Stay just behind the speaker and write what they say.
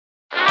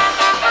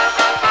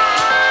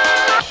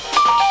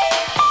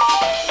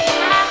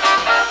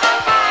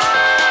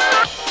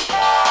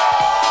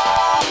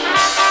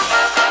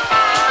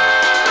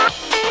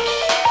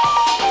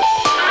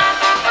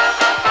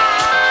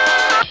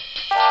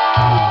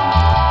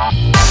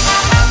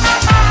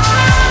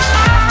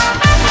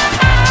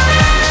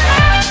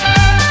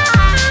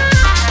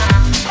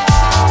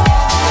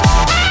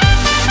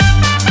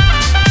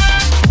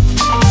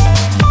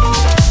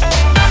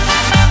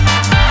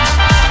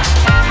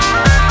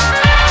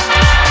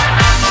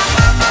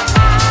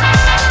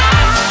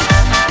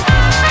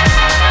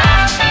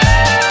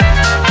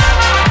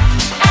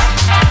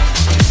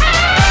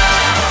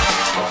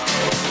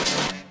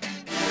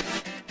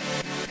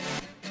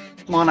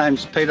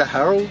name's Peter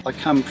Harrold. I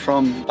come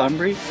from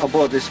Bunbury. I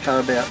bought this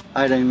car about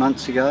 18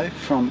 months ago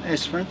from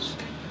Esperance.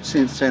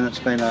 Since then it's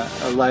been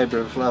a labour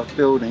of love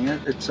building it.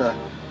 It's a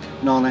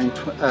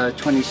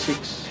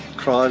 1926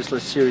 Chrysler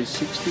Series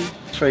 60,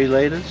 3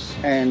 litres,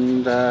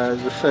 and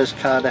the first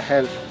car to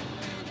have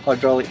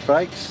hydraulic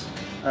brakes,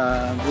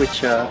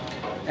 which are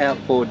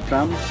outboard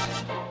drums.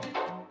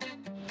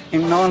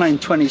 In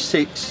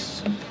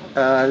 1926,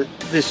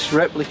 this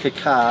replica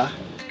car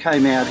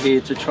came out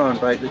here to try and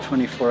break the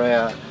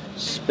 24-hour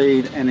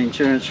speed and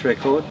endurance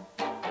record.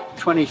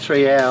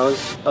 23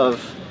 hours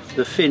of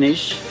the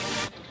finish.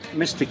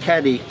 Mr.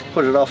 Caddy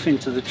put it off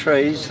into the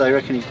trees. They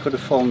reckon he could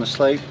have fallen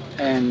asleep,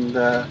 and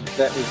that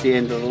was the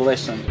end of the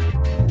lesson.